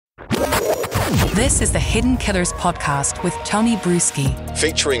This is the Hidden Killers podcast with Tony Brueski,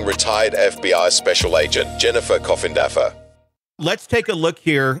 featuring retired FBI Special Agent Jennifer Coffindaffer. Let's take a look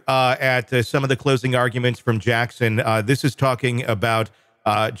here at some of the closing arguments from Jackson. This is talking about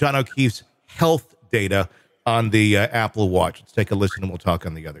John O'Keefe's health data on the Apple Watch. Let's take a listen and we'll talk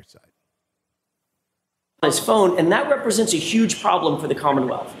on the other side. His phone, and that represents a huge problem for the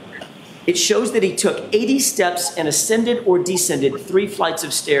Commonwealth. It shows that he took 80 steps and ascended or descended 3 flights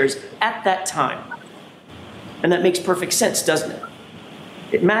of stairs at that time. And that makes perfect sense, doesn't it?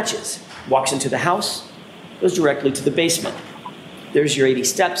 It matches. Walks into the house, goes directly to the basement. There's your 80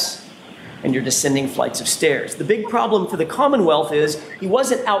 steps and your descending flights of stairs. The big problem for the Commonwealth is he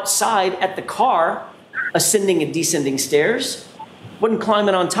wasn't outside at the car ascending and descending stairs, wasn't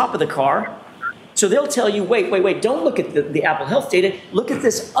climbing on top of the car. So they'll tell you, wait, don't look at the Apple Health data. Look at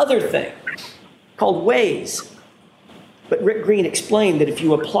this other thing called Waze. But Rick Green explained that if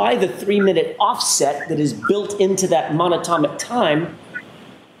you apply the 3-minute offset that is built into that monatomic time,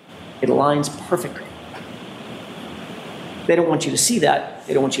 it aligns perfectly. They don't want you to see that.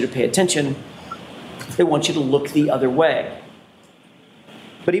 They don't want you to pay attention. They want you to look the other way.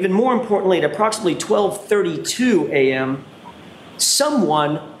 But even more importantly, at approximately 12:32 a.m.,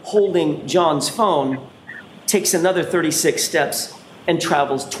 someone holding John's phone takes another 36 steps and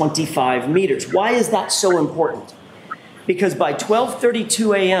travels 25 meters. Why is that so important? Because by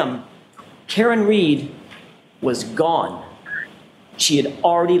 12:32 a.m., Karen Reed was gone. She had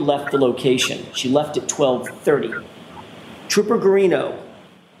already left the location. She left at 12:30. Trooper Garino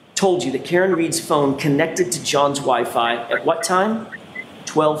told you that Karen Reed's phone connected to John's Wi-Fi at what time?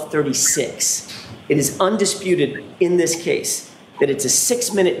 12:36. It is undisputed in this case that it's a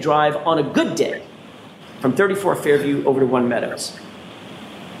 6-minute drive on a good day from 34 Fairview over to One Meadows.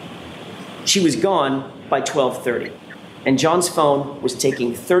 She was gone by 12:30, and John's phone was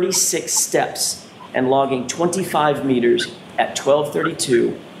taking 36 steps and logging 25 meters at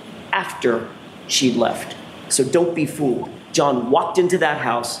 12:32 after she'd left. So don't be fooled. John walked into that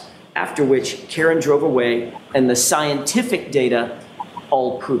house, after which Karen drove away, and the scientific data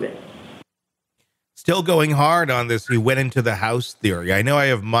all prove it. Still going hard on this, he went into the house theory. I know I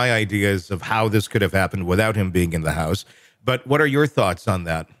have my ideas of how this could have happened without him being in the house, but what are your thoughts on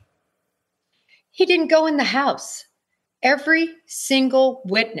that? He didn't go in the house. Every single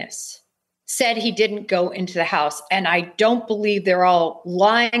witness said he didn't go into the house, and I don't believe they're all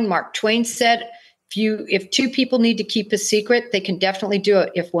lying. Mark Twain said, if 2 people need to keep a secret, they can definitely do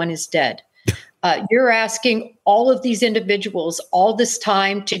it if one is dead. You're asking all of these individuals all this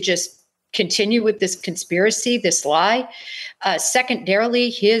time to just continue with this conspiracy, this lie. Secondarily,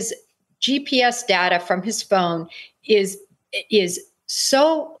 his GPS data from his phone is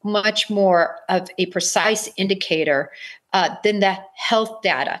so much more of a precise indicator than the health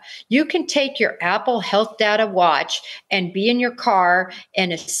data. You can take your Apple Health Data watch and be in your car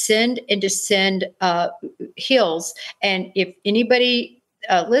and ascend and descend hills. And if anybody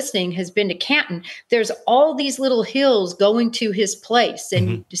listening has been to Canton, there's all these little hills going to his place, and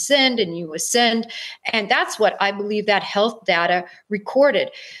you descend and you ascend. And that's what I believe that health data recorded.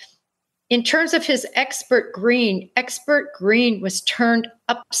 In terms of his expert Green was turned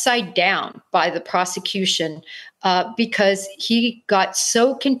upside down by the prosecution because he got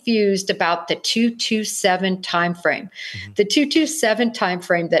so confused about the 227 timeframe. The 227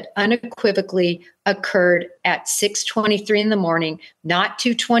 timeframe that unequivocally occurred at 6:23 in the morning, not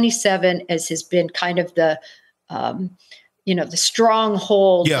 227, as has been kind of the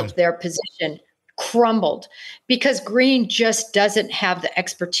stronghold of their position, crumbled because Green just doesn't have the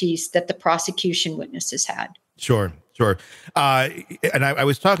expertise that the prosecution witnesses had. Sure. And I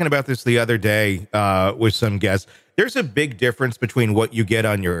was talking about this the other day with some guests. There's a big difference between what you get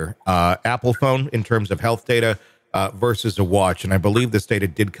on your Apple phone in terms of health data versus a watch. And I believe this data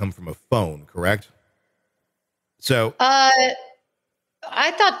did come from a phone, correct? So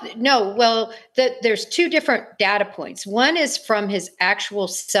I thought, no, well, there's 2 different data points. One is from his actual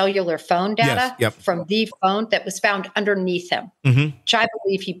cellular phone data from the phone that was found underneath him, which I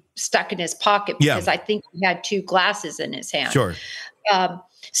believe he stuck in his pocket because I think he had 2 glasses in his hand. Sure.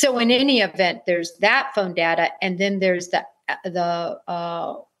 So in any event, there's that phone data, and then there's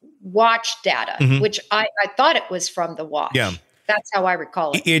the watch data, which I thought it was from the watch. Yeah. That's how I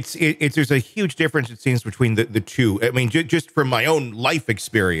recall it. There's a huge difference, it seems, between the 2. I mean, just from my own life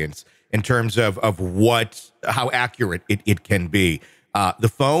experience in terms of how accurate it can be. The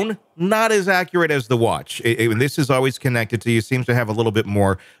phone, not as accurate as the watch. And this is always connected to you, seems to have a little bit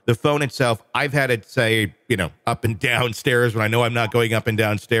more. The phone itself, I've had it say, up and down stairs when I know I'm not going up and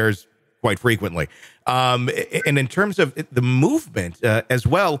down stairs quite frequently. And in terms of the movement as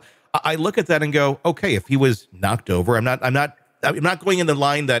well, I look at that and go, okay, if he was knocked over, I'm not going in the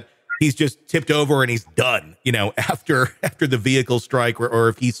line that he's just tipped over and he's done, after the vehicle strike or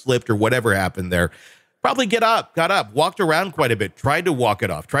if he slipped or whatever happened there. Probably got up, walked around quite a bit, tried to walk it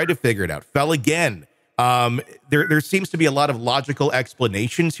off, tried to figure it out, fell again. There seems to be a lot of logical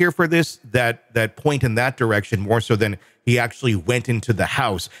explanations here for this that point in that direction more so than he actually went into the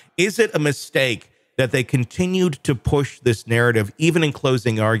house. Is it a mistake that they continued to push this narrative, even in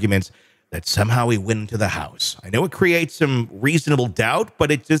closing arguments, that somehow he went into the house? I know it creates some reasonable doubt, but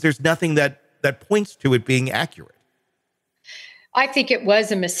there's nothing that points to it being accurate. I think it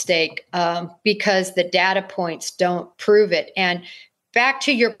was a mistake because the data points don't prove it. And back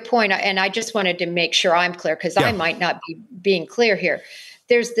to your point, and I just wanted to make sure I'm clear because I might not be being clear here.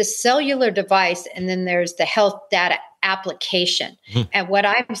 There's the cellular device and then there's the health data application. Mm-hmm. And what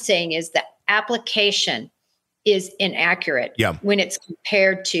I'm saying is the application is inaccurate when it's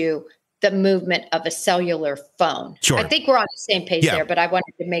compared to the movement of a cellular phone. Sure. I think we're on the same page there, but I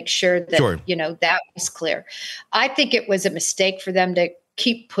wanted to make sure that, that was clear. I think it was a mistake for them to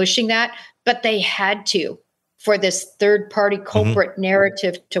keep pushing that, but they had to for this third-party culprit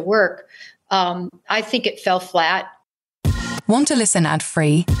narrative to work. I think it fell flat. Want to listen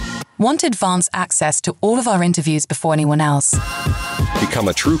ad-free? Want advanced access to all of our interviews before anyone else? Become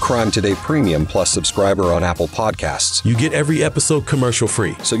a True Crime Today Premium Plus subscriber on Apple Podcasts. You get every episode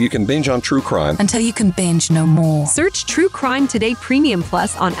commercial-free. So you can binge on true crime until you can binge no more. Search True Crime Today Premium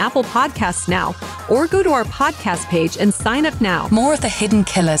Plus on Apple Podcasts now, or go to our podcast page and sign up now. More of the Hidden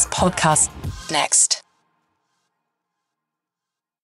Killers podcast next.